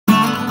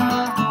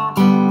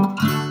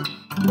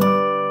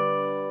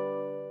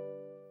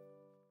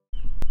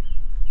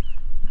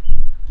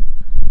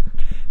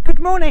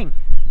morning.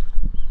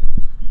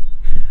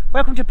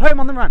 Welcome to Poem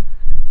on the Run.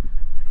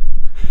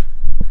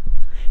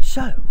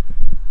 So,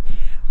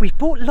 we've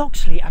bought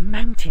Loxley a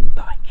mountain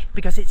bike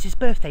because it's his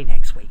birthday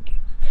next week.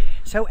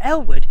 So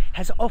Elwood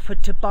has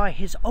offered to buy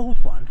his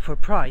old one for a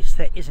price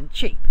that isn't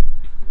cheap.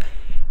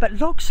 But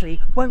Loxley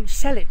won't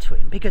sell it to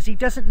him because he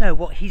doesn't know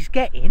what he's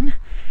getting,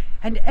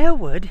 and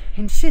Elwood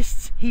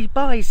insists he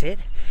buys it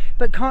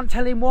but can't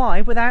tell him why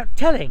without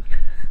telling.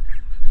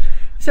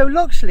 So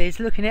Loxley is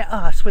looking at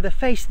us with a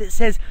face that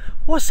says,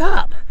 "What's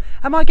up?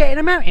 Am I getting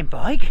a mountain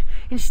bike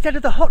instead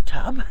of the hot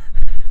tub?"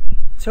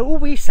 So all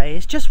we say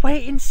is, "Just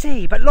wait and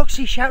see," but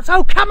Loxley shouts,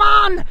 "Oh, come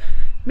on!"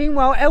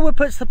 Meanwhile, Elwood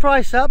puts the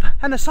price up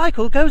and the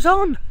cycle goes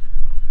on.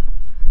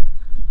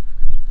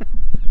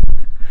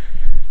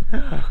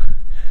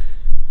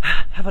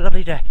 Have a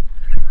lovely day.